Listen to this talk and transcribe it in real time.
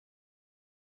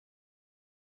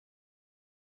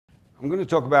I'm going to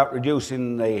talk about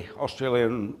reducing the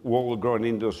Australian wool growing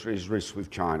industry's risk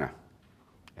with China.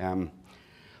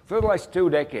 For the last 2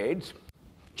 decades,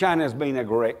 China has been a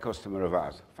great customer of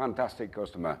ours, fantastic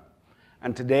customer.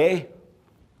 And today,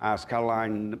 as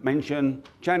Caroline mentioned,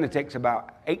 China takes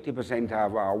about 80%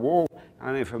 of our wool,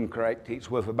 and if I'm correct, it's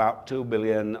worth about 2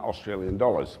 billion Australian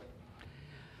dollars.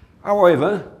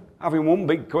 However, having one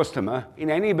big customer in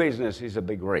any business is a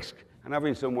big risk. And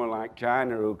having someone like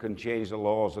China who can change the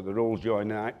laws or the rules during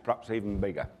the night, perhaps even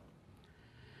bigger.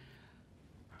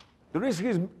 The risk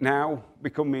is now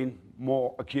becoming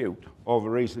more acute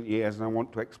over recent years, and I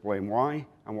want to explain why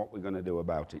and what we're going to do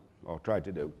about it, or try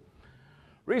to do.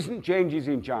 Recent changes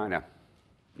in China,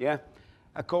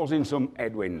 are causing some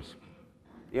headwinds,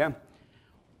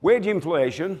 Wage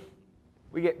inflation,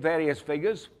 we get various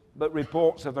figures, but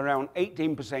reports of around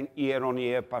 18% year on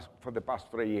year for the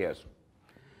past 3 years.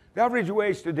 The average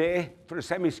wage today for a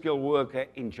semi-skilled worker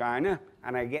in China,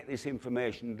 and I get this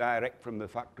information direct from the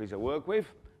factories I work with,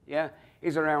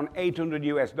 is around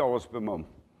 $800 per month.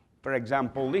 For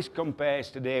example, this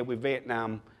compares today with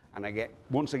Vietnam, and I get,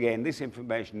 once again, this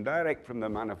information direct from the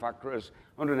manufacturers,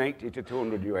 $180 to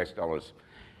 $200.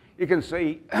 You can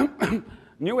see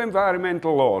new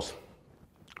environmental laws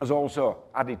has also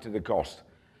added to the cost.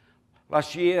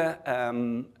 Last year,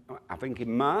 I think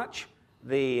in March,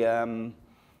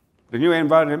 the new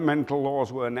environmental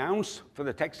laws were announced for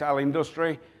the textile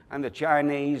industry, and the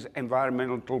Chinese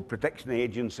Environmental Protection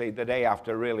Agency the day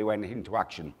after really went into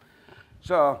action.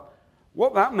 So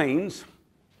what that means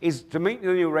is to meet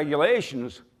the new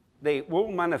regulations, the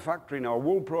wool manufacturing or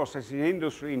wool processing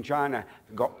industry in China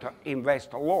got to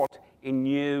invest a lot in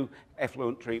new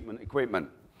effluent treatment equipment.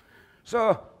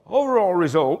 So overall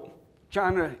result,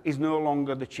 China is no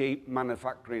longer the cheap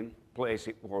manufacturing place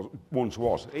it once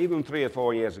was, even 3 or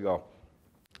 4 years ago.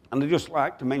 And I'd just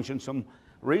like to mention some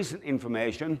recent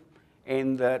information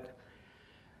in that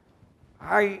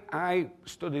I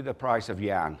studied the price of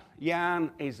yarn.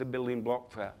 Yarn is the building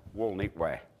block for wool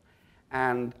knitwear.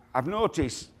 And I've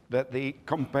noticed that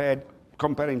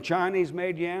comparing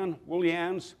Chinese-made yarn, wool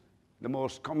yarns, the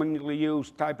most commonly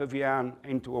used type of yarn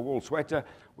into a wool sweater,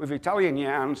 with Italian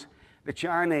yarns, the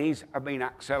Chinese have been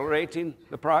accelerating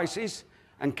the prices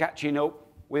and catching up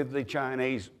with the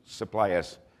Chinese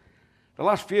suppliers. The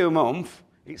last few months,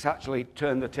 it's actually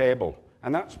turned the table,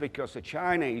 and that's because the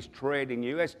Chinese trade in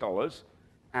US dollars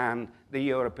and the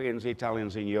Europeans, the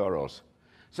Italians in euros.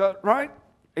 So, right,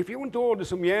 if you want to order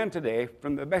some yarn today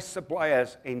from the best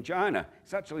suppliers in China,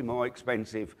 it's actually more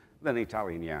expensive than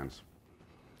Italian yarns.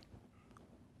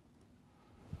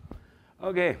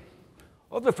 Okay,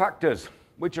 other factors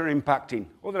which are impacting,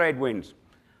 other headwinds.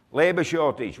 Labour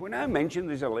shortage. When I mention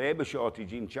there's a labour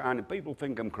shortage in China, people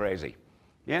think I'm crazy.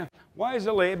 Why is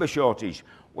there a labour shortage?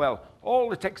 Well, all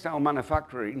the textile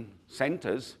manufacturing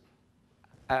centres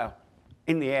are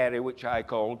in the area which I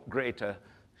call Greater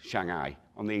Shanghai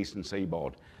on the eastern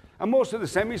seaboard. And most of the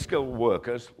semi-skilled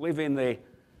workers live in the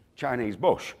Chinese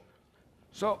bush.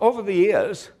 So over the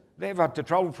years, they've had to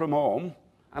travel from home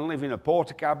and live in a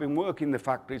porter cabin, work in the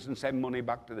factories and send money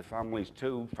back to the families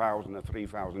 2,000 or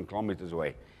 3,000 kilometres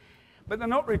away. But they're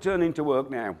not returning to work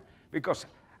now because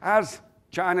as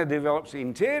China develops the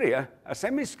interior, a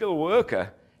semi-skilled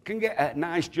worker can get a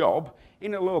nice job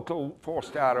in a local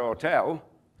 4-star hotel,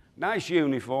 nice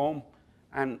uniform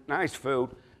and nice food,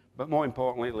 but more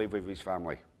importantly, live with his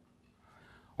family.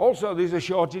 Also, there's a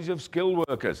shortage of skilled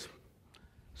workers.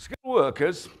 Skilled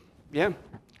workers,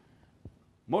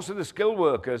 most of the skilled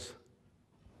workers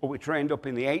who were trained up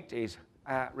in the 80s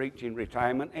are reaching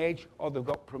retirement age, or they've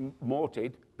got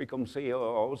promoted, become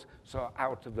COOs, so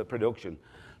out of the production.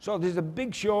 So there's a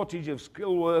big shortage of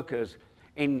skilled workers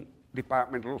in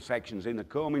departmental sections, in the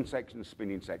combing sections,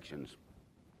 spinning sections.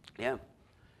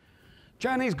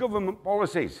 Chinese government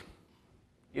policies.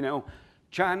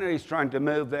 China is trying to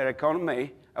move their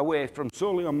economy away from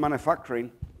solely on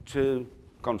manufacturing to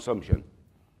consumption.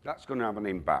 That's going to have an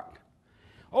impact.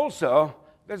 Also,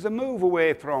 there's a move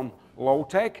away from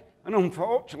low-tech, and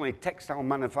unfortunately, textile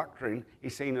manufacturing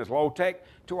is seen as low-tech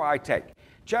to high-tech.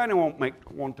 China won't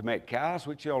want to make cars,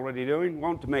 which they're already doing,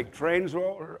 want to make trains,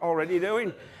 already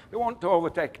doing. They want to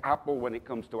overtake Apple when it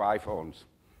comes to iPhones.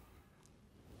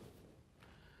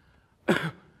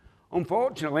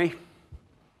 Unfortunately,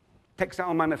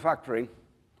 textile manufacturing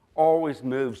always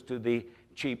moves to the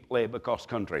cheap labor cost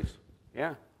countries.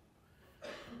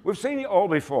 We've seen it all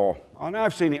before, and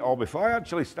I've seen it all before. I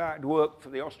actually started work for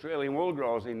the Australian wool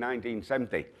growers in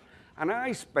 1970, and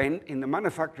I spent in the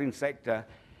manufacturing sector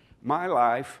my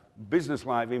life, business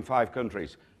life, in 5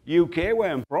 countries. UK,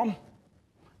 where I'm from,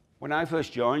 When I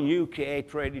first joined, UK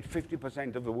traded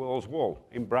 50% of the world's wool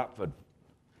in Bradford.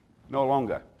 No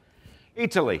longer.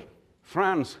 Italy,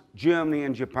 France, Germany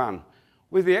and Japan.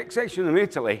 With the exception of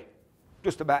Italy,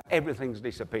 just about everything's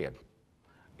disappeared.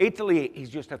 Italy is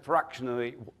just a fraction of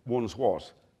it once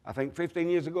was. I think 15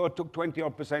 years ago it took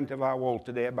 20% of our wool,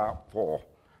 today about 4.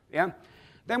 Yeah?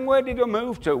 Then where did we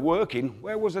move to working?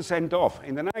 Where was it sent off?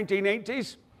 In the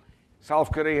 1980s,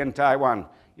 South Korea and Taiwan.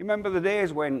 You remember the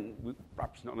days when,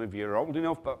 perhaps none of you are old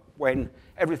enough, but when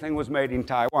everything was made in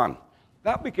Taiwan.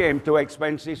 That became too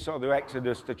expensive, so the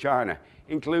exodus to China,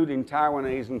 including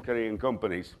Taiwanese and Korean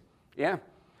companies. Yeah?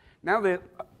 Now the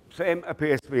same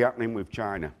appears to be happening with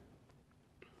China.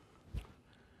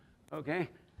 Okay?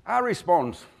 Our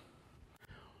response.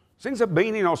 Since I've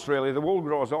been in Australia, the wool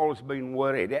growers always been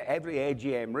worried. Every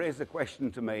AGM raised the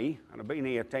question to me, and I've been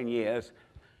here 10 years,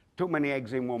 too many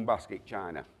eggs in one basket,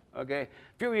 China. Okay?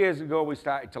 A few years ago, we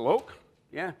started to look.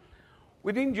 Yeah?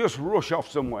 We didn't just rush off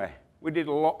somewhere. We did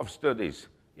a lot of studies.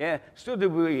 Yeah?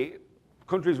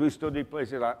 Countries we studied,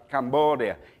 places like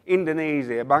Cambodia,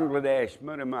 Indonesia, Bangladesh,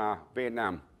 Myanmar,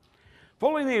 Vietnam.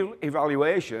 Following the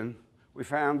evaluation, we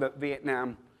found that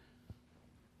Vietnam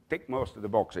ticked most of the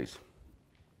boxes.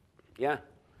 Yeah?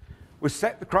 We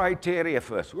set the criteria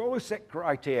first. We always set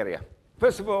criteria.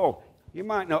 First of all, you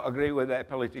might not agree with their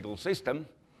political system,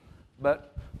 but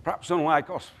perhaps unlike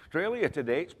Australia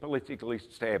today, it's politically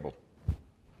stable.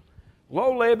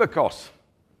 Low labour costs.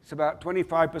 It's about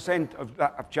 25% of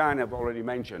that of China I've already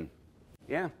mentioned.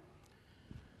 Yeah?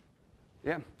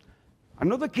 Yeah.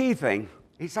 Another key thing,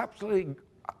 it's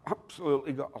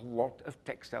absolutely got a lot of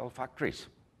textile factories.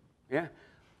 Yeah?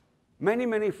 Many,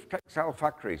 many textile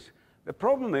factories. The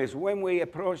problem is, when we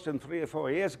approached them 3 or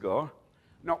 4 years ago,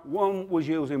 not one was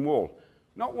using wool.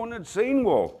 Not one had seen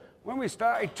wool. When we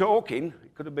started talking,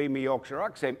 it could have been my Yorkshire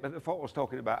accent, but they thought I was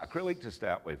talking about acrylic to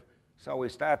start with. So we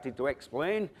started to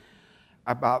explain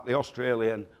about the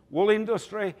Australian wool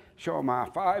industry, show them our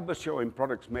fibres, showing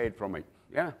products made from it.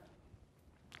 Yeah?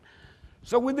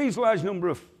 So with these large number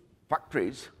of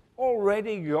factories,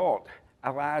 already got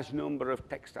a large number of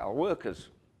textile workers.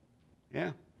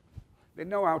 Yeah? They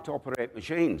know how to operate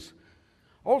machines.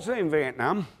 Also in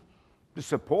Vietnam, to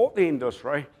support the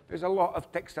industry, there's a lot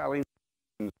of textile institutions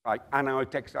like Hanoi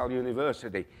Textile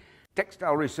University,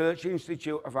 Textile Research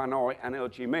Institute of Hanoi and Ho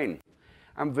Chi Minh,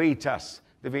 and VTAS,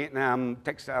 the Vietnam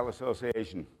Textile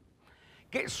Association.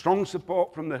 Get strong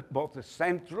support from both the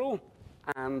central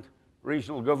and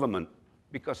regional government,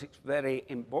 because it's very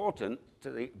important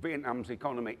to Vietnam's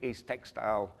economy is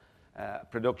textile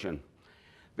production.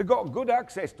 They've got good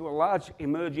access to a large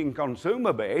emerging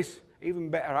consumer base, even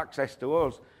better access to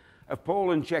us, of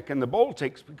Poland, Czech and the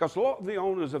Baltics, because a lot of the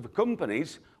owners of the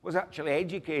companies was actually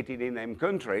educated in them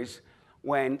countries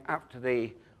when, after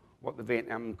what the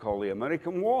Vietnam call the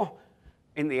American War,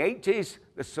 in the 80s,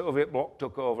 the Soviet bloc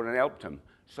took over and helped them.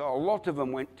 So a lot of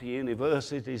them went to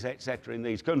universities, etc., in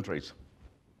these countries.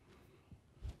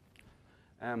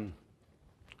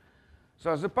 So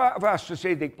as a part of our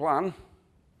strategic plan,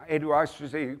 ADY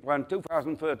Strategic Plan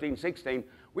 2013-16,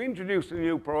 we introduced a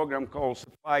new program called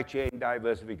Supply Chain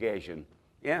Diversification.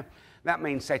 Yeah? That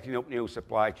means setting up new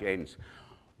supply chains,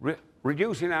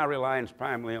 reducing our reliance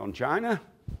primarily on China,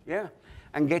 yeah?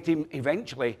 And getting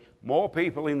eventually more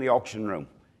people in the auction room,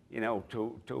 you know,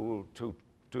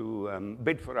 to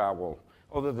bid for our wool,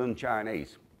 other than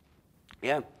Chinese.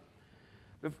 Yeah?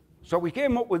 So we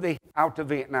came up with the Out of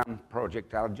Vietnam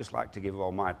project. I'd just like to give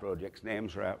all my projects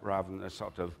names rather than a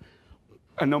sort of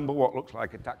a number what looks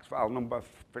like a tax file number. I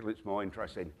feel it's more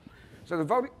interesting.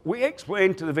 So we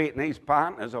explained to the Vietnamese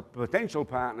partners or potential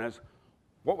partners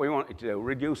what we wanted to do,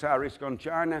 reduce our risk on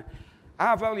China.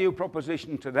 Our value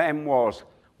proposition to them was,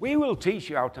 we will teach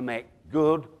you how to make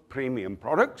good premium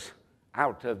products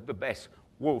out of the best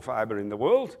wool fibre in the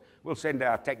world. We'll send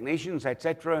our technicians,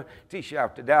 etc., teach you how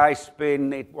to dye, spin,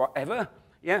 knit, whatever.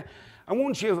 Yeah? And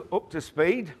once you're up to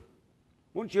speed,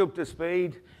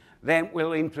 then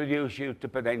we'll introduce you to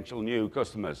potential new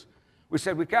customers. We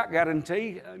said we can't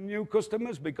guarantee new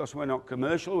customers because we're not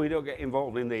commercial. We don't get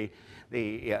involved in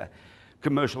the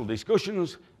commercial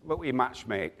discussions, but we match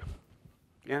make.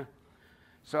 Yeah?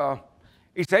 So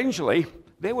essentially,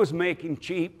 they was making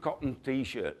cheap cotton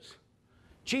T-shirts,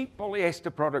 cheap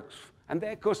polyester products, and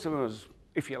their customers,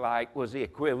 if you like, was the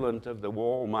equivalent of the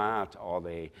Walmart or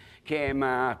the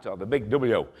Kmart or the Big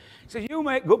W. He says, you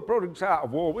make good products out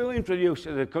of wool, we'll introduce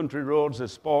you to the country roads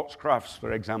as sports crafts,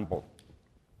 for example.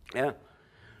 Yeah?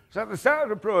 So at the start of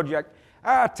the project,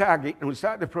 our target, and we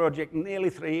started the project nearly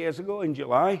 3 years ago in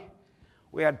July,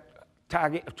 we had a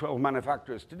target of 12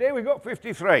 manufacturers. Today we've got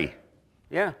 53.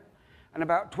 Yeah? And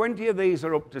about 20 of these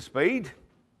are up to speed,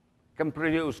 can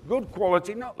produce good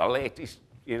quality, not the latest,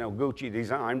 Gucci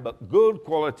design, but good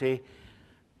quality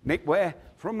knitwear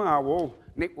from our wool,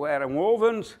 knitwear and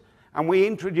wovens, and we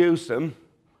introduce them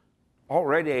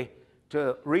already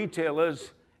to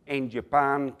retailers in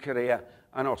Japan, Korea,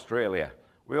 and Australia.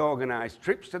 We organised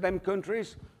trips to them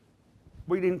countries.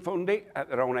 We didn't fund it at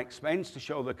their own expense to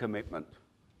show the commitment.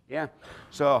 Yeah?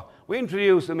 So we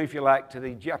introduce them, if you like, to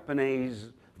the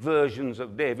Japanese versions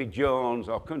of David Jones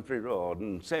or Country Road,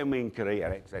 and same in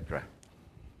Korea, etc.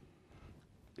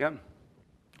 Yeah?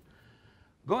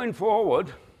 Going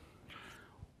forward,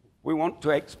 we want to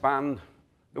expand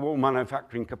the wool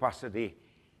manufacturing capacity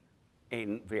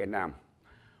in Vietnam.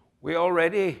 We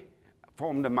already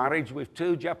formed a marriage with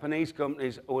 2 Japanese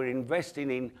companies who are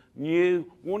investing in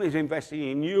one is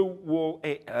investing in new wool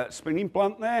spinning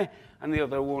plant there, and the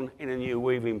other one in a new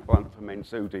weaving plant for men's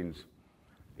suitings.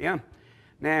 Yeah?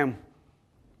 Now,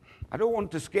 I don't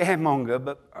want to scaremonger,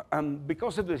 but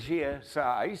because of the sheer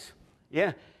size,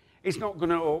 yeah, it's not going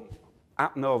to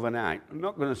happen overnight. I'm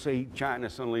not going to see China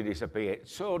suddenly disappear. It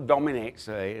so dominates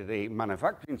the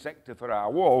manufacturing sector for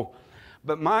our wool.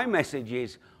 But my message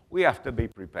is we have to be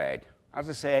prepared. As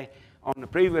I say, on the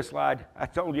previous slide, I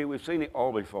told you we've seen it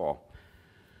all before.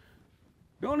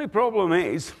 The only problem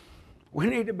is we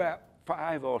need about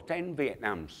 5 or 10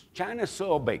 Vietnams. China's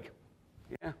so big.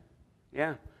 Yeah,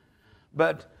 yeah.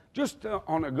 But just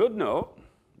on a good note,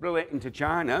 relating to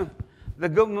China, the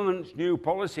government's new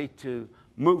policy to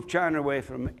move China away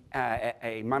from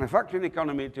a manufacturing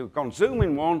economy to a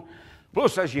consuming one,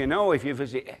 plus, as you know, if you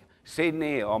visit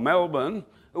Sydney or Melbourne,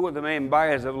 who are the main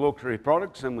buyers of luxury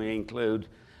products, and we include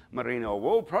merino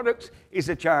wool products, is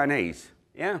the Chinese.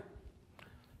 Yeah?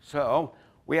 So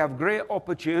we have great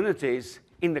opportunities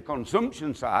in the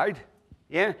consumption side,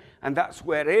 yeah? And that's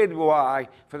where AWI,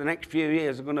 for the next few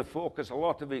years, are going to focus a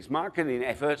lot of its marketing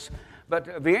efforts. But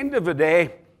at the end of the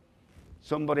day,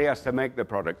 somebody has to make the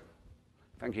product.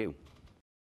 Thank you.